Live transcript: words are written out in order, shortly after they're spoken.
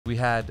We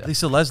had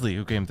Lisa Leslie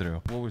who came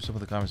through. What were some of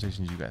the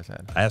conversations you guys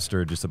had? I asked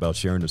her just about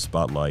sharing the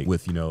spotlight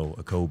with,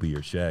 a Kobe or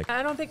Shaq.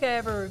 I don't think I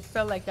ever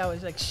felt like I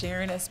was like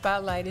sharing a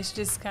spotlight. It's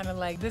just kind of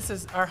like, this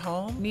is our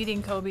home.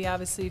 Meeting Kobe,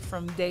 obviously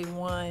from day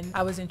one,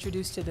 I was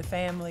introduced to the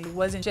family. It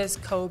wasn't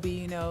just Kobe,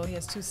 he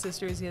has 2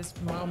 sisters, he has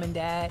mom and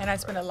dad, and I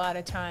spent a lot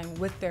of time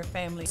with their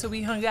family. So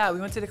we hung out,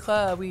 we went to the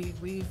club,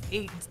 we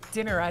ate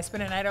dinner, I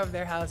spent a night over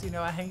their house,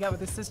 I hang out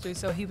with his sister,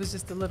 so he was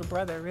just a little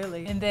brother,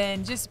 really. And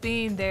then just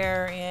being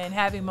there and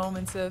having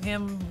moments of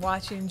him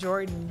watching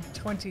Jordan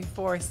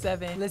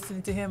 24/7,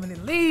 listening to him, and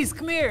then, Lise,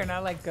 come here, and I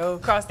like go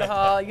across the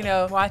hall,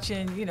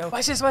 watching,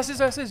 watch this,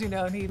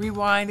 and he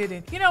rewinded,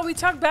 and we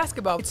talked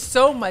basketball. It's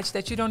so much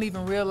that you don't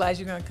even realize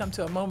you're gonna come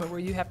to a moment where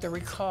you have to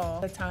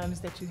recall the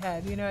times that you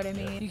had, you know what I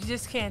mean? You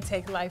just can't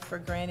take life for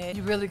granted.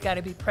 You really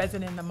gotta be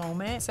present in the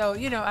moment. So,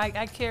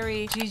 I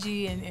carry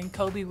Gigi and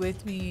Kobe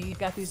with me.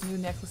 Got these new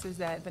necklaces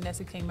that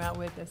Vanessa came out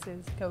with that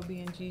says Kobe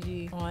and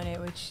Gigi on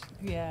it, which,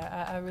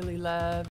 yeah, I really love.